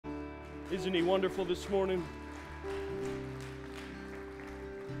Isn't he wonderful this morning?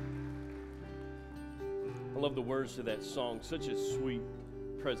 I love the words to that song. Such a sweet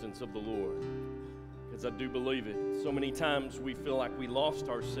presence of the Lord. Because I do believe it. So many times we feel like we lost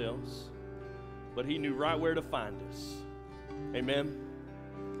ourselves, but he knew right where to find us. Amen.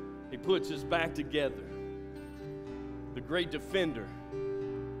 He puts us back together. The great defender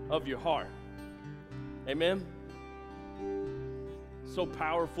of your heart. Amen. So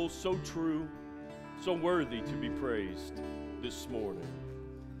powerful, so true, so worthy to be praised this morning.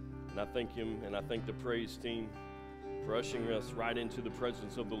 And I thank him and I thank the praise team for ushering us right into the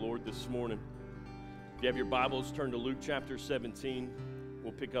presence of the Lord this morning. If you have your Bibles, turn to Luke chapter 17.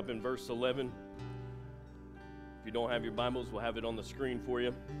 We'll pick up in verse 11. If you don't have your Bibles, we'll have it on the screen for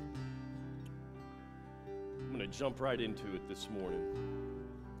you. I'm going to jump right into it this morning.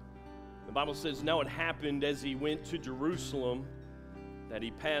 The Bible says, "Now it happened as he went to Jerusalem that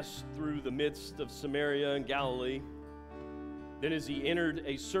he passed through the midst of Samaria and Galilee. Then as he entered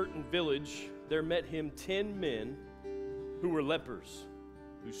a certain village, there met him 10 men who were lepers,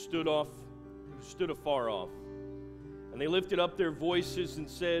 who stood afar off. And they lifted up their voices and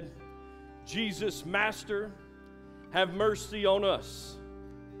said, 'Jesus, Master, have mercy on us.'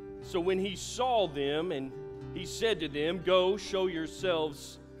 So when he saw them, and he said to them, 'Go, show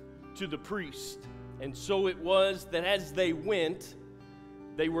yourselves to the priest.' And so it was that as they went,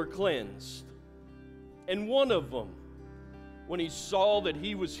 they were cleansed. And one of them, when he saw that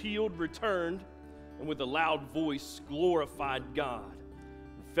he was healed, returned, and with a loud voice glorified God,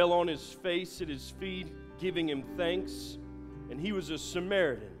 and fell on his face at his feet, giving him thanks. And he was a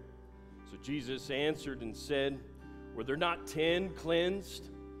Samaritan. So Jesus answered and said, 'Were there not 10 cleansed?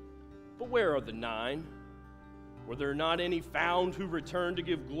 But where are the 9? Were there not any found who returned to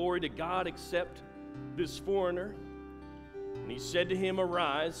give glory to God except this foreigner?' And he said to him,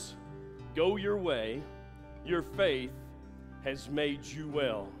 'Arise, go your way, your faith has made you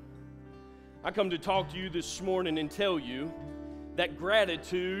well.'" I come to talk to you this morning and tell you that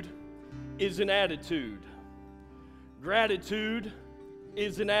gratitude is an attitude. Gratitude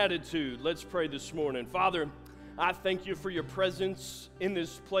is an attitude. Let's pray this morning. Father, I thank you for your presence in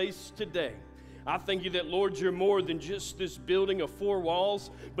this place today. I thank you that, Lord, you're more than just this building of 4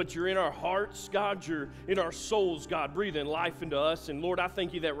 walls, but you're in our hearts, God. You're in our souls, God, breathing life into us. And, Lord, I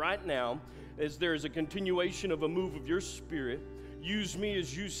thank you that right now, as there is a continuation of a move of your Spirit, use me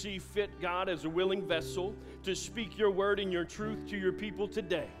as you see fit, God, as a willing vessel to speak your word and your truth to your people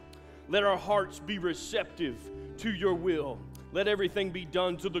today. Let our hearts be receptive to your will. Let everything be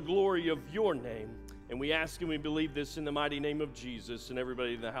done to the glory of your name. And we ask and we believe this in the mighty name of Jesus. And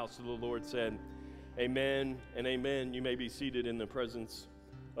everybody in the house of the Lord said, amen and amen. You may be seated in the presence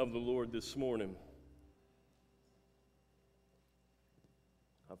of the Lord this morning.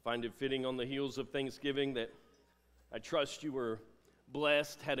 I find it fitting on the heels of Thanksgiving that I trust you were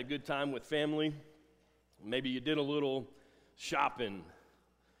blessed, had a good time with family. Maybe you did a little shopping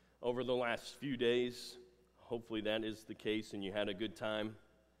over the last few days. Hopefully that is the case and you had a good time.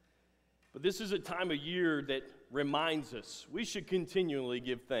 But this is a time of year that reminds us we should continually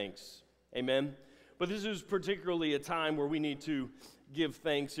give thanks. Amen? But this is particularly a time where we need to give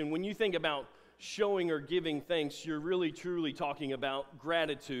thanks. And when you think about showing or giving thanks, you're really truly talking about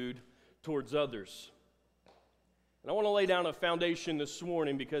gratitude towards others. And I want to lay down a foundation this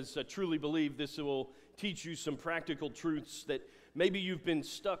morning because I truly believe this will teach you some practical truths that maybe you've been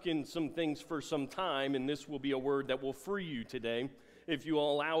stuck in some things for some time, and this will be a word that will free you today if you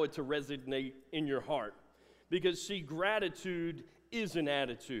allow it to resonate in your heart. Because, see, gratitude is an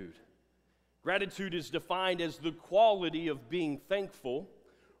attitude. Gratitude is defined as the quality of being thankful,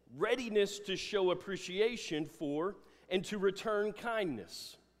 readiness to show appreciation for, and to return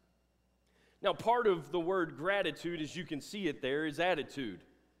kindness. Now, part of the word gratitude, as you can see it there, is attitude.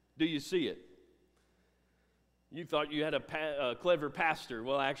 Do you see it? You thought you had a clever pastor.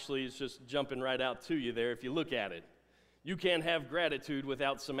 Well, actually, it's just jumping right out to you there if you look at it. You can't have gratitude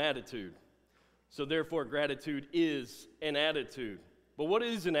without some attitude. So therefore, gratitude is an attitude. But what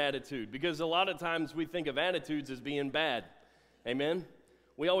is an attitude? Because a lot of times we think of attitudes as being bad. Amen?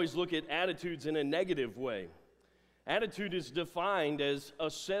 We always look at attitudes in a negative way. Attitude is defined as a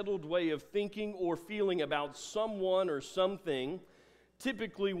settled way of thinking or feeling about someone or something,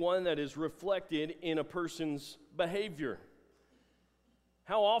 typically one that is reflected in a person's behavior.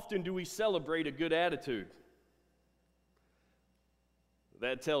 How often do we celebrate a good attitude?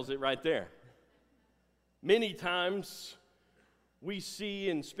 That tells it right there. Many times we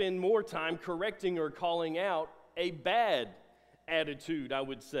see and spend more time correcting or calling out a bad attitude, I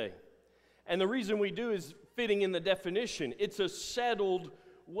would say. And the reason we do is fitting in the definition. It's a settled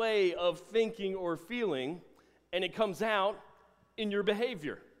way of thinking or feeling, and it comes out in your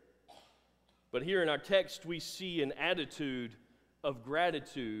behavior. But here in our text, we see an attitude of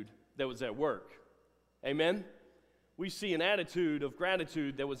gratitude that was at work. Amen? We see an attitude of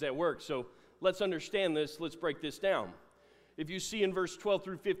gratitude that was at work. So let's understand this. Let's break this down. If you see in verse 12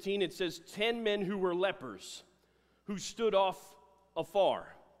 through 15, it says, 10 men who were lepers, who stood off afar.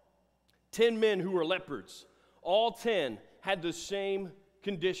 10 men who were lepers. All 10 had the same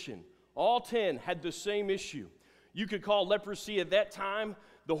condition. All 10 had the same issue. You could call leprosy at that time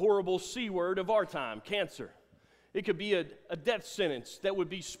the horrible C word of our time, cancer. It could be a death sentence that would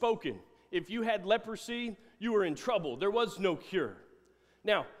be spoken. If you had leprosy, you were in trouble. There was no cure.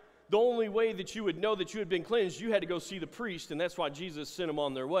 Now, the only way that you would know that you had been cleansed, you had to go see the priest, and that's why Jesus sent them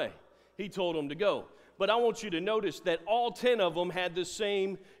on their way. He told them to go. But I want you to notice that all 10 of them had the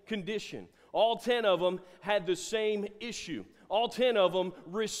same condition. All 10 of them had the same issue. All 10 of them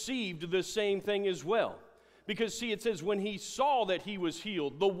received the same thing as well. Because, see, it says, when he saw that he was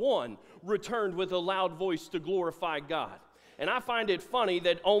healed, the one returned with a loud voice to glorify God. And I find it funny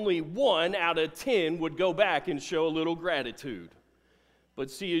that only 1 out of 10 would go back and show a little gratitude. But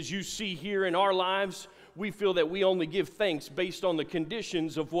see, as you see here in our lives, we feel that we only give thanks based on the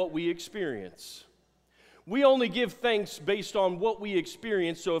conditions of what we experience. We only give thanks based on what we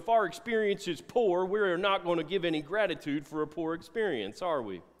experience. So if our experience is poor, we're not going to give any gratitude for a poor experience, are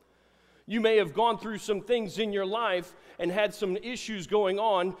we? You may have gone through some things in your life and had some issues going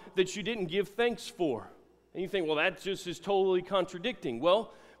on that you didn't give thanks for. And you think, well, that just is totally contradicting.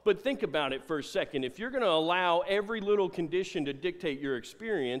 Well, but think about it for a second. If you're going to allow every little condition to dictate your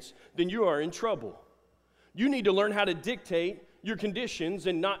experience, then you are in trouble. You need to learn how to dictate your conditions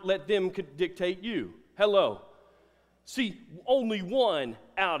and not let them dictate you. Hello. See, only 1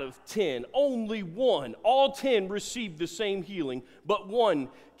 out of 10, only 1. All 10 received the same healing, but 1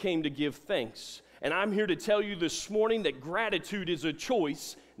 came to give thanks. And I'm here to tell you this morning that gratitude is a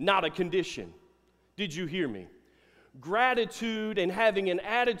choice, not a condition. Did you hear me? Gratitude and having an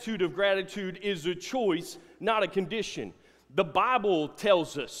attitude of gratitude is a choice, not a condition. The Bible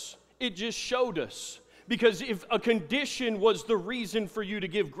tells us. It just showed us. Because if a condition was the reason for you to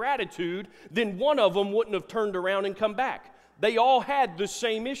give gratitude, then one of them wouldn't have turned around and come back. They all had the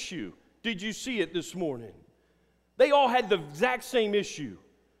same issue. Did you see it this morning? They all had the exact same issue.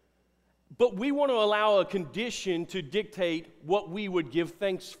 But we want to allow a condition to dictate what we would give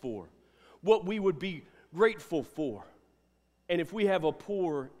thanks for, what we would be grateful for. And if we have a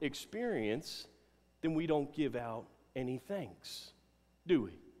poor experience, then we don't give out any thanks, do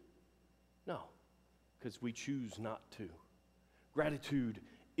we? No. Because we choose not to. Gratitude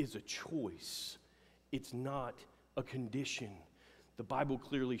is a choice. It's not a condition. The Bible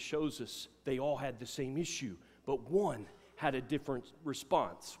clearly shows us they all had the same issue, but one had a different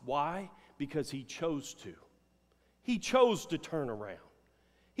response. Why? Because he chose to. He chose to turn around.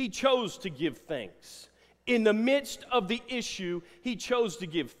 He chose to give thanks. In the midst of the issue, he chose to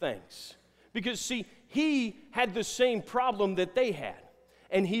give thanks. Because, see, he had the same problem that they had.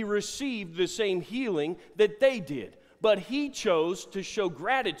 And he received the same healing that they did. But he chose to show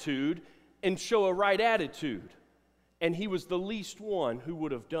gratitude and show a right attitude. And he was the least one who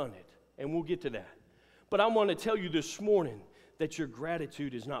would have done it. And we'll get to that. But I want to tell you this morning that your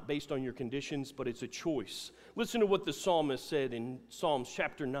gratitude is not based on your conditions, but it's a choice. Listen to what the psalmist said in Psalms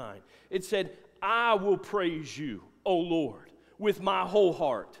chapter 9. It said, I will praise you, O Lord, with my whole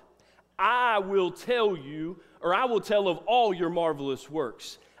heart. I will tell you, or I will tell of all your marvelous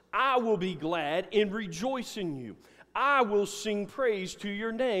works. I will be glad and rejoice in you. I will sing praise to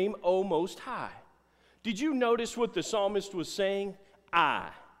your name, O Most High. Did you notice what the psalmist was saying? I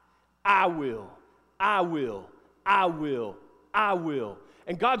will, I will, I will, I will.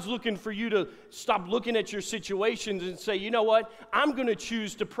 And God's looking for you to stop looking at your situations and say, you know what? I'm going to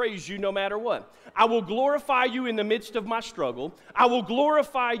choose to praise you no matter what. I will glorify you in the midst of my struggle. I will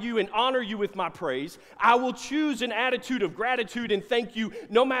glorify you and honor you with my praise. I will choose an attitude of gratitude and thank you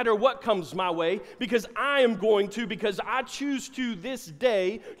no matter what comes my way, because I am going to, because I choose to this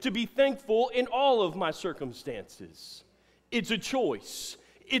day to be thankful in all of my circumstances. It's a choice.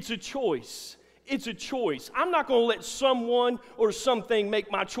 It's a choice. It's a choice. I'm not going to let someone or something make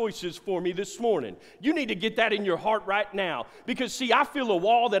my choices for me this morning. You need to get that in your heart right now. Because, see, I feel a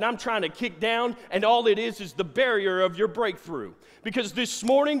wall that I'm trying to kick down, and all it is the barrier of your breakthrough. Because this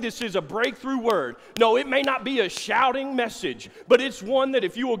morning, this is a breakthrough word. No, it may not be a shouting message, but it's one that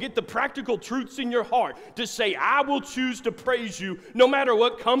if you will get the practical truths in your heart to say, I will choose to praise you no matter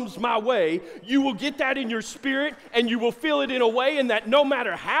what comes my way, you will get that in your spirit, and you will feel it in a way, and that no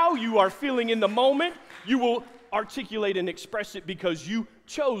matter how you are feeling in the moment, you will articulate and express it because you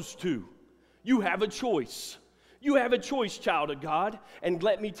chose to. You have a choice. You have a choice, child of God. And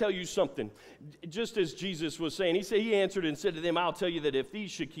let me tell you something. Just as Jesus was saying, he answered and said to them, I'll tell you that if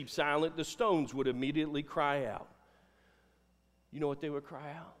these should keep silent, the stones would immediately cry out. You know what they would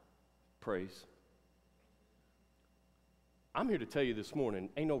cry out? Praise. I'm here to tell you this morning,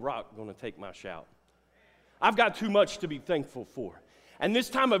 ain't no rock going to take my shout. I've got too much to be thankful for. And this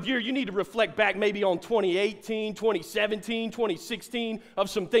time of year, you need to reflect back maybe on 2018, 2017, 2016 of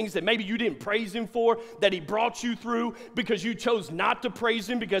some things that maybe you didn't praise Him for, that He brought you through because you chose not to praise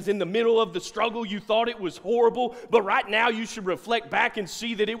Him because in the middle of the struggle you thought it was horrible. But right now you should reflect back and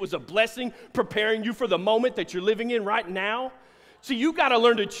see that it was a blessing preparing you for the moment that you're living in right now. See, you got to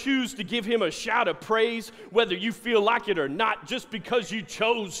learn to choose to give Him a shout of praise, whether you feel like it or not, just because you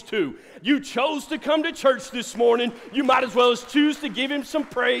chose to. You chose to come to church this morning. You might as well choose to give Him some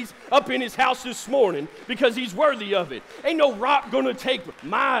praise up in His house this morning because He's worthy of it. Ain't no rock going to take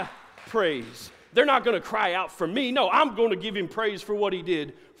my praise. They're not going to cry out for me. No, I'm going to give Him praise for what He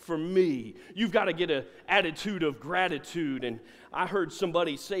did for me. You've got to get an attitude of gratitude. And I heard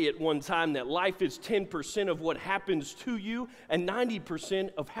somebody say it one time that life is 10% of what happens to you and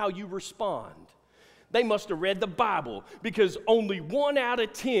 90% of how you respond. They must have read the Bible because only 1 out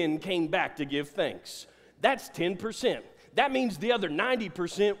of 10 came back to give thanks. That's 10%. That means the other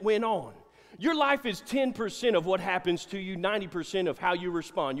 90% went on. Your life is 10% of what happens to you, 90% of how you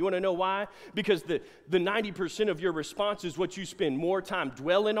respond. You want to know why? Because the 90% of your response is what you spend more time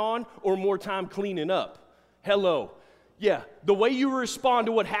dwelling on or more time cleaning up. Hello. Yeah, the way you respond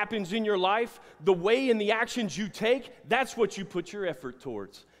to what happens in your life, the way and the actions you take, that's what you put your effort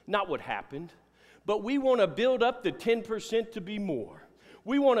towards, not what happened. But we want to build up the 10% to be more.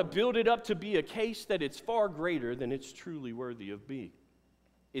 We want to build it up to be a case that it's far greater than it's truly worthy of being.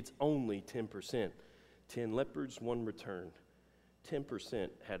 It's only 10%. 10 lepers, 1 returned. 10%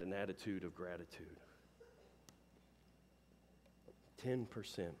 had an attitude of gratitude.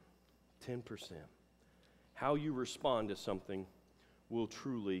 10%. 10%. How you respond to something will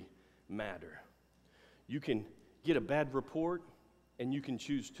truly matter. You can get a bad report and you can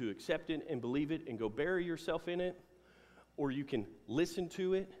choose to accept it and believe it and go bury yourself in it, or you can listen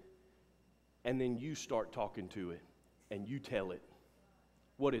to it and then you start talking to it and you tell it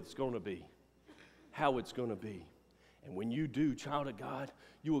what it's going to be, how it's going to be. And when you do, child of God,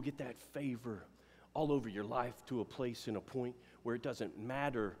 you will get that favor all over your life to a place and a point where it doesn't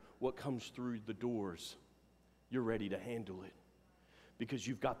matter what comes through the doors. You're ready to handle it because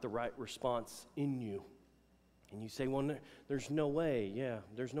you've got the right response in you. And you say, well, there's no way. Yeah,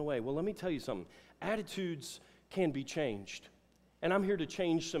 there's no way. Well, let me tell you something. Attitudes can be changed. And I'm here to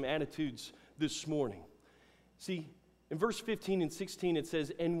change some attitudes this morning. See, in verse 15 and 16, it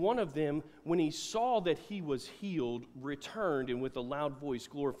says, and one of them, when he saw that he was healed, returned and with a loud voice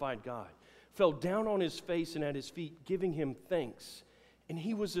glorified God, fell down on his face and at his feet, giving him thanks. And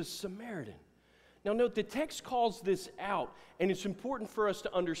he was a Samaritan. Now note, the text calls this out, and it's important for us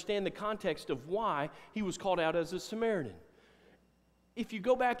to understand the context of why he was called out as a Samaritan. If you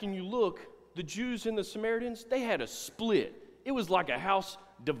go back and you look, the Jews and the Samaritans, they had a split. It was like a house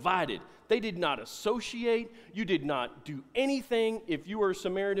divided. They did not associate. You did not do anything if you were a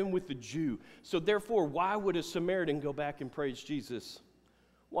Samaritan with the Jew. So therefore, why would a Samaritan go back and praise Jesus?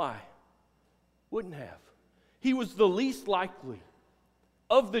 Why? Wouldn't have. He was the least likely.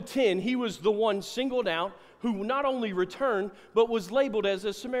 Of the 10, he was the one singled out who not only returned, but was labeled as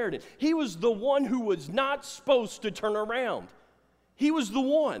a Samaritan. He was the one who was not supposed to turn around. He was the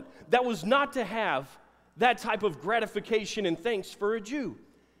one that was not to have that type of gratification and thanks for a Jew.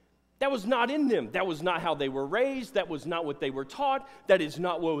 That was not in them. That was not how they were raised. That was not what they were taught. That is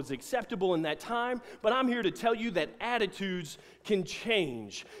not what was acceptable in that time. But I'm here to tell you that attitudes can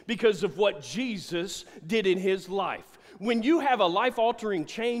change because of what Jesus did in his life. When you have a life-altering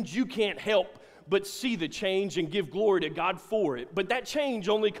change, you can't help but see the change and give glory to God for it. But that change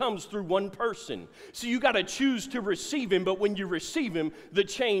only comes through one person. So you got to choose to receive him, but when you receive him, the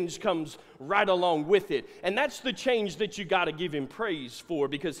change comes right along with it. And that's the change that you got to give him praise for,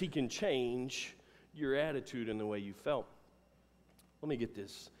 because he can change your attitude and the way you felt. Let me get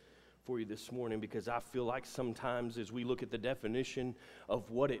this for you this morning, because I feel like sometimes as we look at the definition of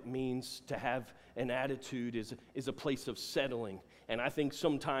what it means to have an attitude is a place of settling. And I think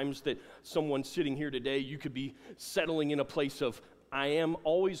sometimes that someone sitting here today, you could be settling in a place of, I am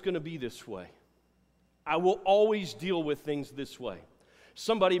always going to be this way. I will always deal with things this way.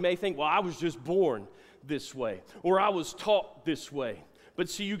 Somebody may think, well, I was just born this way, or I was taught this way. But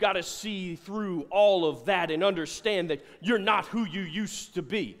see, you got to see through all of that and understand that you're not who you used to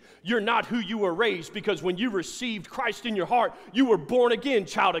be. You're not who you were raised, because when you received Christ in your heart, you were born again,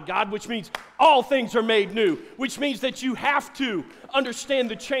 child of God, which means all things are made new, which means that you have to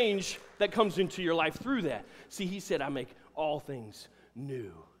understand the change that comes into your life through that. See, he said, I make all things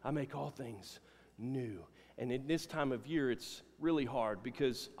new. I make all things new. And in this time of year, it's really hard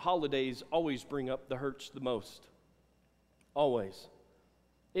because holidays always bring up the hurts the most. Always.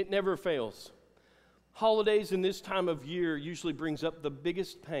 It never fails. Holidays in this time of year usually brings up the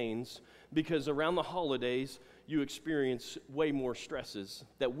biggest pains because around the holidays, you experience way more stresses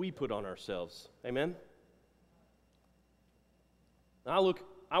that we put on ourselves. Amen? I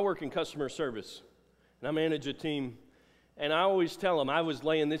work in customer service, and I manage a team, and I always tell them, I was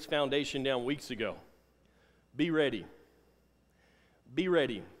laying this foundation down weeks ago. Be ready. Be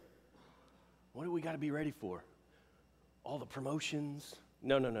ready. What do we got to be ready for? All the promotions?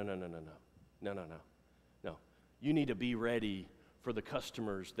 No. You need to be ready for the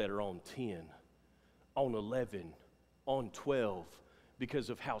customers that are on 10, on 11, on 12, because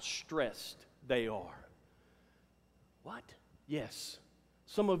of how stressed they are. What? Yes.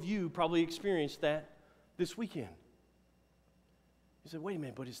 Some of you probably experienced that this weekend. You said, wait a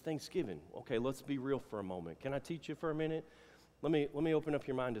minute, but it's Thanksgiving. Okay, let's be real for a moment. Can I teach you for a minute? Let me open up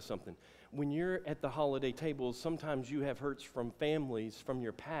your mind to something. When you're at the holiday tables, sometimes you have hurts from families from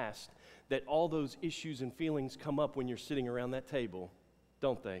your past that all those issues and feelings come up when you're sitting around that table,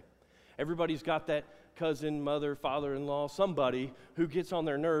 don't they? Everybody's got that cousin, mother, father-in-law, somebody who gets on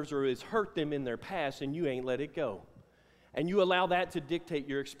their nerves or has hurt them in their past, and you ain't let it go. And you allow that to dictate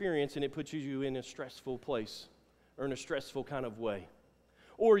your experience, and it puts you in a stressful place or in a stressful kind of way.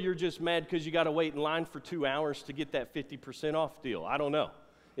 Or you're just mad because you got to wait in line for 2 hours to get that 50% off deal. I don't know.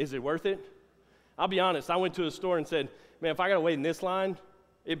 Is it worth it? I'll be honest. I went to a store and said, man, if I got to wait in this line,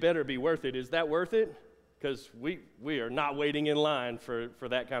 it better be worth it. Is that worth it? Because we are not waiting in line for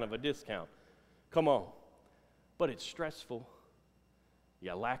that kind of a discount. Come on. But it's stressful.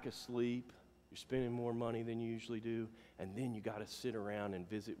 You lack of sleep. You're spending more money than you usually do. And then you got to sit around and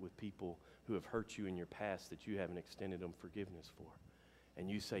visit with people who have hurt you in your past that you haven't extended them forgiveness for. And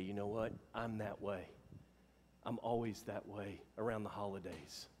you say, you know what? I'm that way. I'm always that way around the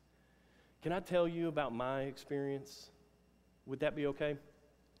holidays. Can I tell you about my experience? Would that be okay?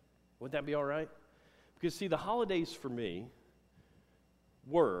 Would that be all right? Because, see, the holidays for me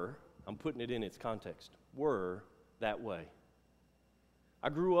were, I'm putting it in its context, were that way. I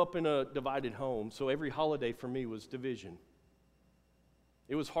grew up in a divided home, so every holiday for me was division.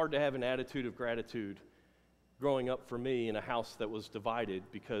 It was hard to have an attitude of gratitude growing up for me in a house that was divided,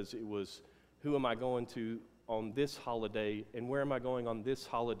 because it was, who am I going to on this holiday and where am I going on this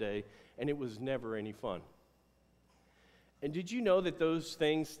holiday? And it was never any fun. And did you know that those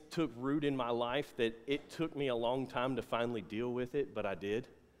things took root in my life, that it took me a long time to finally deal with it, but I did?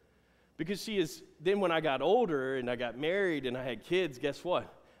 Because see, then when I got older and I got married and I had kids, guess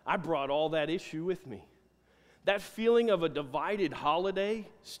what? I brought all that issue with me. That feeling of a divided holiday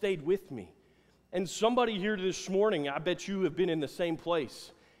stayed with me. And somebody here this morning, I bet you have been in the same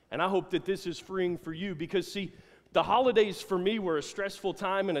place. And I hope that this is freeing for you, because see, the holidays for me were a stressful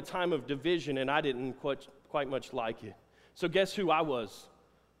time and a time of division, and I didn't quite much like it. So guess who I was?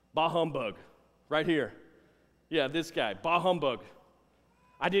 Bah humbug, right here. Yeah, this guy, bah humbug.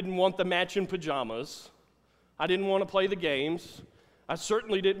 I didn't want the matching pajamas. I didn't want to play the games. I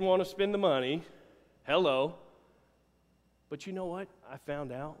certainly didn't want to spend the money. Hello. But you know what I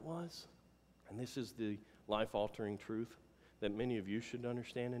found out was, and this is the life-altering truth that many of you should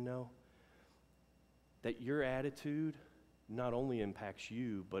understand and know, that your attitude not only impacts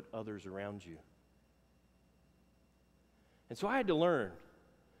you, but others around you. And so I had to learn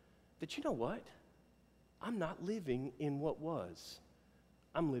that, you know what? I'm not living in what was.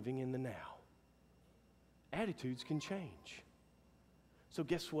 I'm living in the now. Attitudes can change. So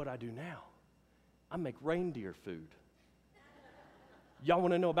guess what I do now? I make reindeer food. Y'all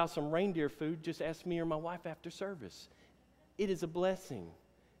want to know about some reindeer food? Just ask me or my wife after service. It is a blessing,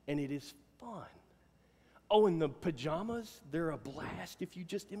 and it is fun. Oh, and the pajamas, they're a blast if you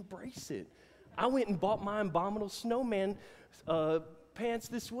just embrace it. I went and bought my abominable snowman pants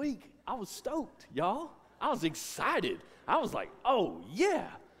this week. I was stoked, y'all. I was excited. I was like, oh, yeah.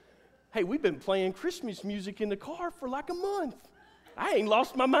 Hey, we've been playing Christmas music in the car for like a month. I ain't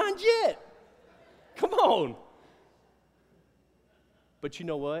lost my mind yet. Come on. But you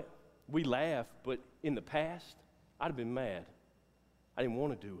know what? We laugh, but in the past, I'd have been mad. I didn't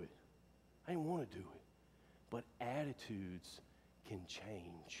want to do it. I didn't want to do it. But attitudes can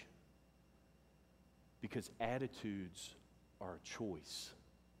change. Because attitudes are a choice.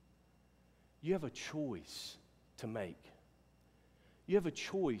 You have a choice to make. You have a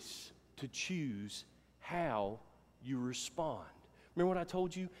choice to choose how you respond. Remember what I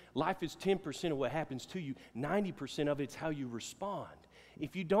told you? Life is 10% of what happens to you. 90% of it's how you respond.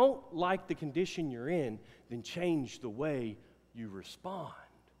 If you don't like the condition you're in, then change the way you respond.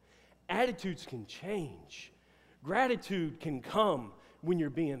 Attitudes can change. Gratitude can come when you're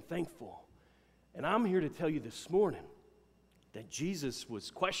being thankful. And I'm here to tell you this morning that Jesus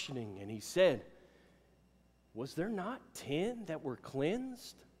was questioning, and he said, was there not 10 that were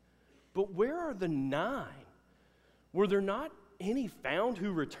cleansed? But where are the 9? Were there not any found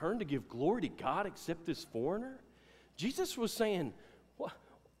who returned to give glory to God except this foreigner? Jesus was saying, well,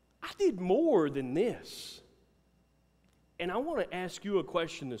 I did more than this. And I want to ask you a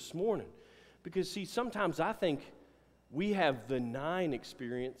question this morning, because see, sometimes I think we have the 9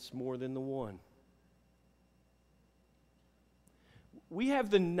 experience more than the 1. We have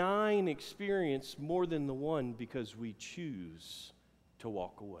the 9 experience more than the 1 because we choose to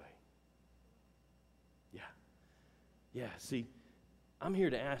walk away. Yeah, see, I'm here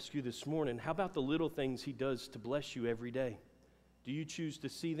to ask you this morning, how about the little things he does to bless you every day? Do you choose to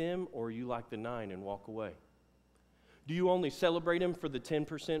see them, or are you like the 9 and walk away? Do you only celebrate him for the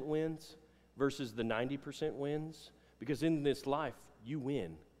 10% wins versus the 90% wins? Because in this life, you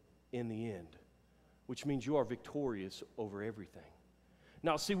win in the end, which means you are victorious over everything.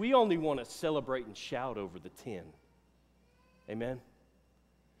 Now, see, we only want to celebrate and shout over the 10. Amen?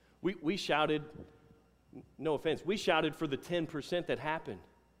 We shouted, no offense, we shouted for the 10% that happened,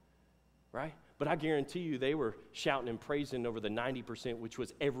 right? But I guarantee you they were shouting and praising over the 90%, which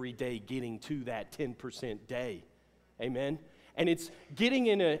was every day getting to that 10% day. Amen? And it's getting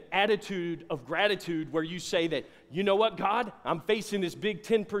in an attitude of gratitude where you say that, you know what, God, I'm facing this big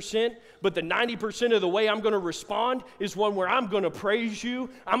 10%, but the 90% of the way I'm going to respond is one where I'm going to praise you.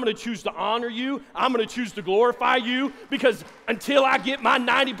 I'm going to choose to honor you. I'm going to choose to glorify you, because until I get my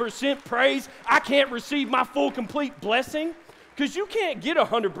 90% praise, I can't receive my full, complete blessing. Because you can't get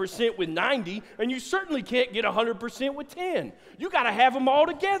 100% with 90, and you certainly can't get 100% with 10. You got to have them all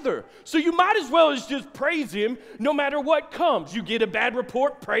together. So you might as well as just praise him no matter what comes. You get a bad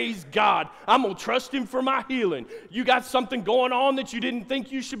report, praise God. I'm going to trust him for my healing. You got something going on that you didn't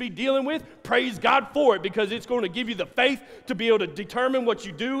think you should be dealing with, praise God for it, because it's going to give you the faith to be able to determine what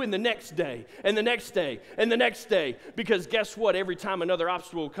you do in the next day, and the next day, and the next day. Because guess what? Every time another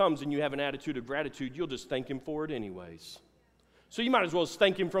obstacle comes and you have an attitude of gratitude, you'll just thank him for it anyways. So you might as well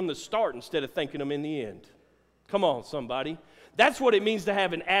thank him from the start instead of thanking him in the end. Come on, somebody. That's what it means to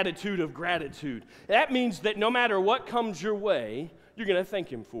have an attitude of gratitude. That means that no matter what comes your way, you're going to thank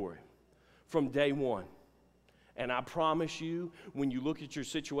him for it from day one. And I promise you, when you look at your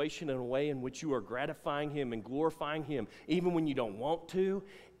situation in a way in which you are gratifying him and glorifying him, even when you don't want to,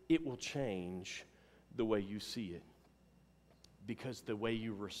 it will change the way you see it. Because the way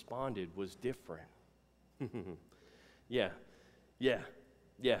you responded was different. Yeah.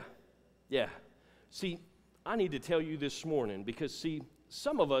 See, I need to tell you this morning because, see,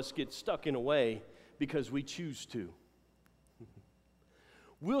 some of us get stuck in a way because we choose to.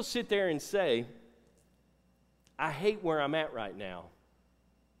 We'll sit there and say, I hate where I'm at right now.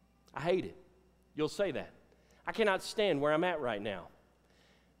 I hate it. You'll say that. I cannot stand where I'm at right now.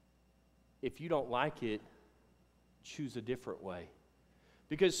 If you don't like it, choose a different way.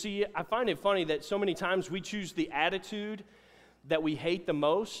 Because, see, I find it funny that so many times we choose the attitude that we hate the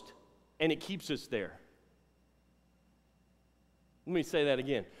most, and it keeps us there. Let me say that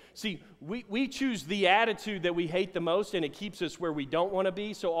again. See, we choose the attitude that we hate the most, and it keeps us where we don't want to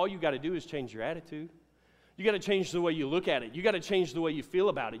be, so all you got to do is change your attitude. You got to change the way you look at it. You got to change the way you feel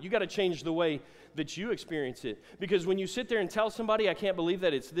about it. You got to change the way that you experience it. Because when you sit there and tell somebody, I can't believe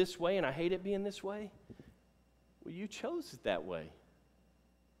that it's this way, and I hate it being this way, well, you chose it that way,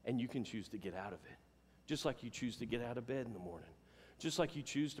 and you can choose to get out of it. Just like you choose to get out of bed in the morning. Just like you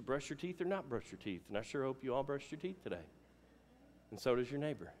choose to brush your teeth or not brush your teeth. And I sure hope you all brushed your teeth today. And so does your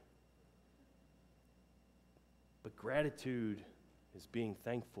neighbor. But gratitude is being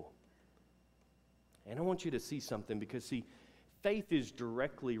thankful. And I want you to see something because, see, faith is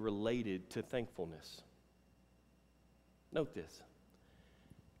directly related to thankfulness. Note this.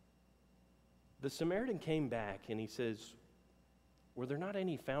 The Samaritan came back and he says, were there not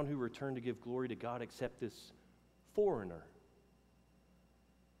any found who returned to give glory to God except this foreigner?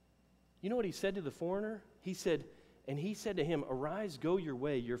 You know what he said to the foreigner? He said to him, arise, go your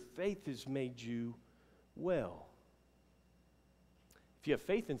way. Your faith has made you well. If you have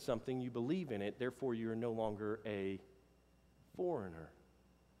faith in something, you believe in it. Therefore, you are no longer a foreigner.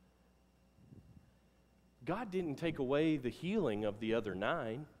 God didn't take away the healing of the other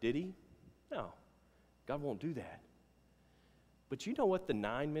 9, did he? No, God won't do that. But you know what the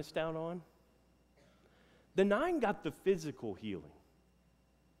 9 missed out on? The 9 got the physical healing.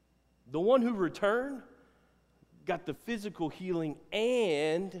 The one who returned got the physical healing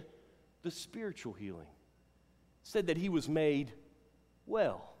and the spiritual healing. It said that he was made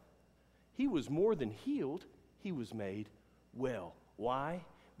well. He was more than healed, he was made well. Why?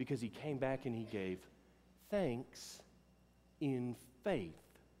 Because he came back and he gave thanks in faith.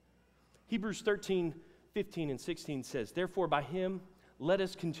 Hebrews 13, 15, and 16 says, "Therefore by him let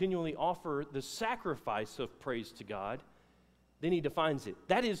us continually offer the sacrifice of praise to God." Then he defines it.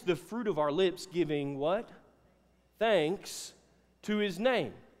 That is the fruit of our lips giving what? Thanks to his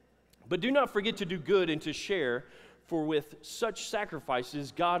name. But do not forget to do good and to share, for with such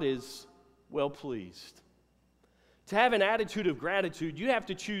sacrifices God is well pleased. To have an attitude of gratitude, you have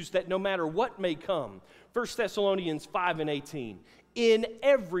to choose that no matter what may come. 1 Thessalonians 5 and 18. In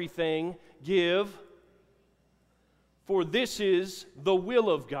everything give, for this is the will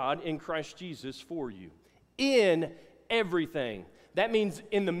of God in Christ Jesus for you. In everything. That means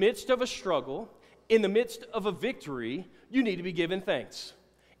in the midst of a struggle, in the midst of a victory, you need to be giving thanks.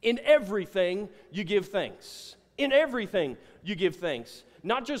 In everything, you give thanks. In everything, you give thanks.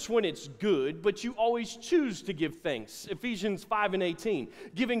 Not just when it's good, but you always choose to give thanks. Ephesians 5 and 18.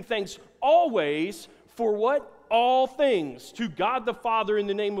 Giving thanks always for what? All things to God the Father in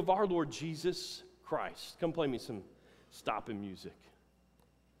the name of our Lord Jesus Christ. Come play me some stopping music.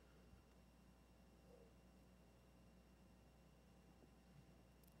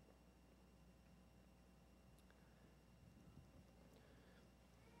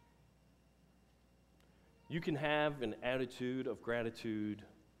 You can have an attitude of gratitude,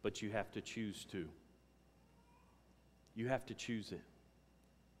 but you have to choose to. You have to choose it.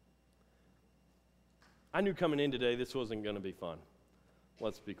 I knew coming in today this wasn't going to be fun.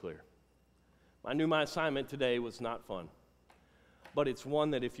 Let's be clear. I knew my assignment today was not fun. But it's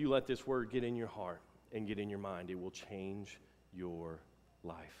one that if you let this word get in your heart and get in your mind, it will change your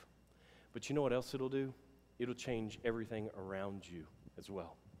life. But you know what else it'll do? It'll change everything around you as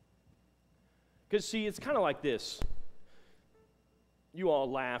well. Because, see, it's kind of like this. You all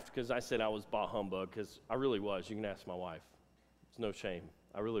laughed because I said I was bah humbug, because I really was. You can ask my wife. It's no shame.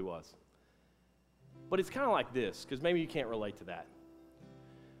 I really was. But it's kind of like this, because maybe you can't relate to that.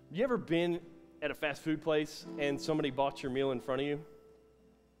 You ever been at a fast food place and somebody bought your meal in front of you?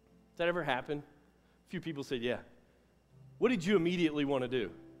 Does that ever happen? A few people said, yeah. What did you immediately want to do?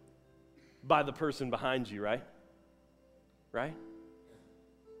 Buy the person behind you, right? Right?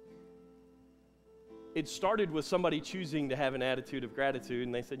 It started with somebody choosing to have an attitude of gratitude,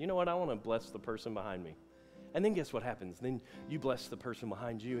 and they said, you know what, I want to bless the person behind me. And then guess what happens? Then you bless the person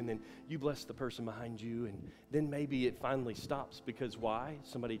behind you, and then you bless the person behind you, and then maybe it finally stops, because why?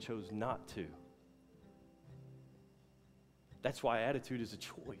 Somebody chose not to. That's why attitude is a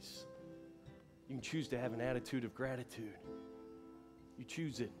choice. You can choose to have an attitude of gratitude. You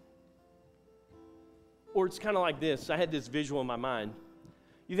choose it. Or it's kind of like this. I had this visual in my mind.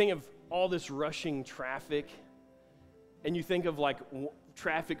 You think of all this rushing traffic, and you think of like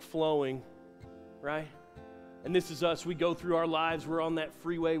traffic flowing, right? And this is us. We go through our lives. We're on that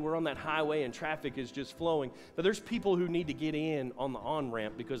freeway. We're on that highway, and traffic is just flowing. But there's people who need to get in on the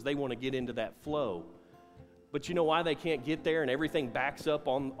on-ramp because they want to get into that flow. But you know why they can't get there and everything backs up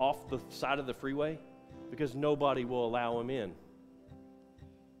off the side of the freeway? Because nobody will allow them in.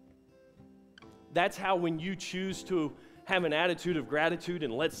 That's how when you choose to have an attitude of gratitude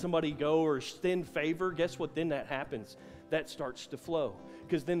and let somebody go or extend favor, guess what? Then that happens. That starts to flow.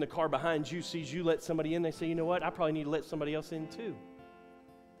 Because then the car behind you sees you let somebody in. They say, you know what? I probably need to let somebody else in too.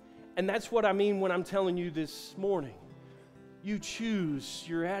 And that's what I mean when I'm telling you this morning. You choose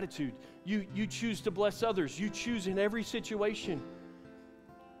your attitude. You choose to bless others. You choose in every situation.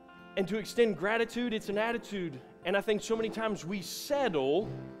 And to extend gratitude, it's an attitude. And I think so many times we settle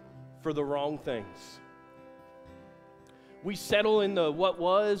for the wrong things. We settle in the what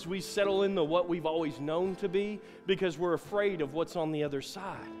was, we settle in the what we've always known to be, because we're afraid of what's on the other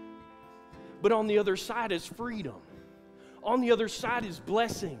side. But on the other side is freedom. On the other side is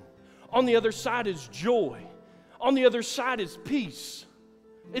blessing. On the other side is joy. On the other side is peace.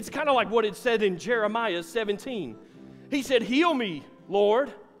 It's kind of like what it said in Jeremiah 17. He said, heal me,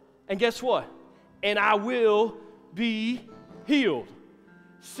 Lord. And guess what? And I will be healed.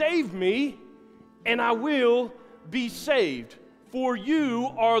 Save me, and I will be saved. For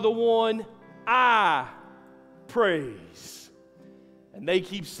you are the one I praise. And they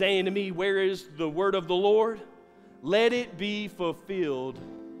keep saying to me, where is the word of the Lord? Let it be fulfilled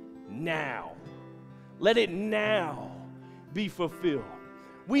now. Let it now be fulfilled.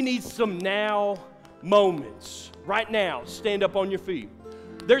 We need some now moments. Right now, stand up on your feet.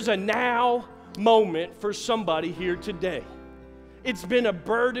 There's a now moment for somebody here today. It's been a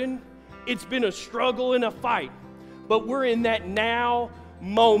burden, it's been a struggle and a fight, but we're in that now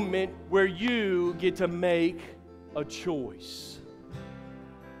moment where you get to make a choice.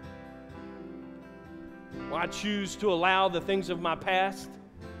 Will I choose to allow the things of my past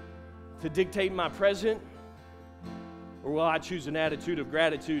to dictate my present? Or will I choose an attitude of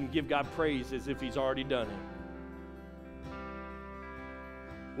gratitude and give God praise as if He's already done it?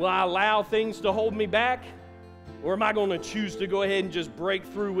 Will I allow things to hold me back? Or am I going to choose to go ahead and just break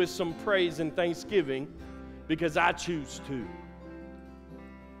through with some praise and thanksgiving because I choose to?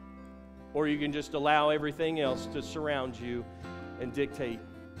 Or you can just allow everything else to surround you and dictate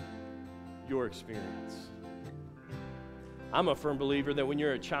your experience. I'm a firm believer that when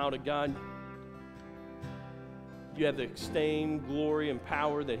you're a child of God, you have the same glory and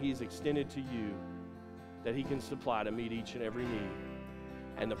power that He's extended to you, that He can supply to meet each and every need.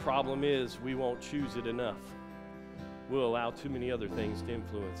 And the problem is we won't choose it enough. We'll allow too many other things to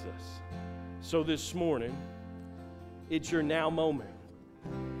influence us. So this morning, it's your now moment.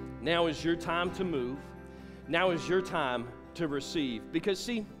 Now is your time to move. Now is your time to receive. Because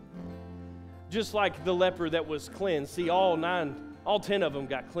see, just like the leper that was cleansed, see, all 10 of them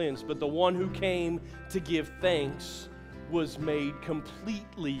got cleansed, but the one who came to give thanks was made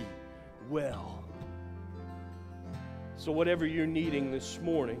completely well. So whatever you're needing this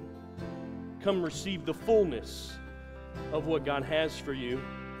morning, come receive the fullness of what God has for you.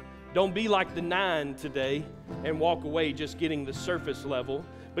 Don't be like the 9 today and walk away just getting the surface level,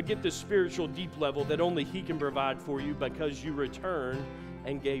 but get the spiritual deep level that only He can provide for you because you returned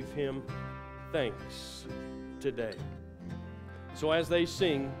and gave Him thanks today. So as they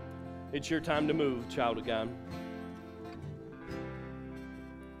sing, it's your time to move, child of God.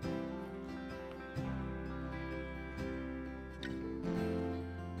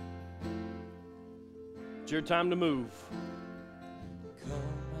 It's your time to move. Come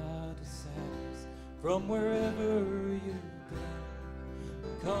out of sadness from wherever you've been.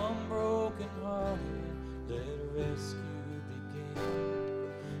 Come broken hearted, let rescue begin.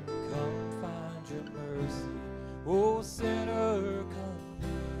 Come find your mercy, oh sinner, come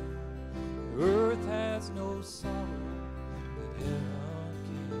near. Earth has no sorrow, but heaven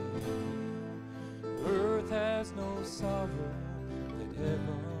can. Earth has no sorrow, that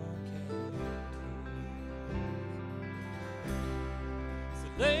heaven can. So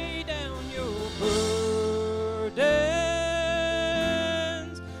lay